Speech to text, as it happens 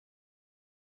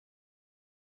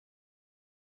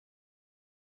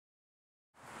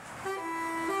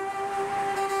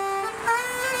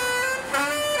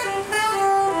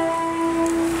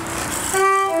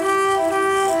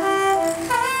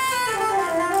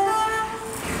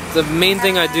The main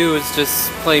thing I do is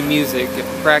just play music,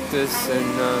 practice,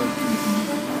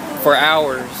 and for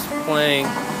hours playing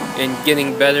and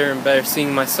getting better and better,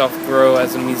 seeing myself grow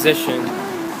as a musician,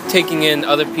 taking in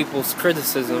other people's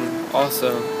criticism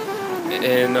also,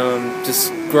 and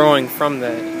just growing from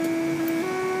that.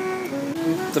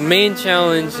 The main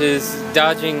challenge is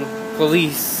dodging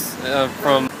police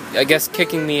from, I guess,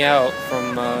 kicking me out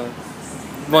from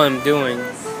what I'm doing,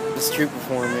 the street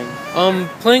performing.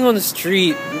 Playing on the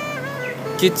street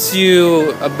gets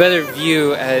you a better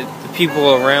view at the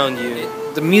people around you.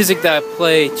 The music that I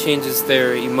play changes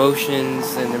their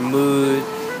emotions and their mood,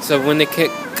 so when they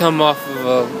come off of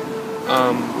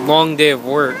a long day of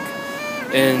work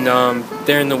and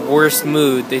they're in the worst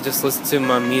mood, they just listen to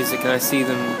my music and I see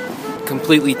them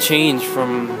completely change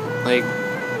from like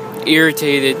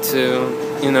irritated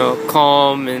to, you know,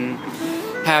 calm and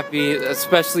happy,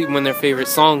 especially when their favorite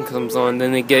song comes on.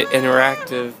 Then they get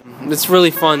interactive. It's really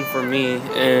fun for me,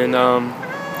 and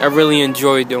I really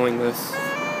enjoy doing this.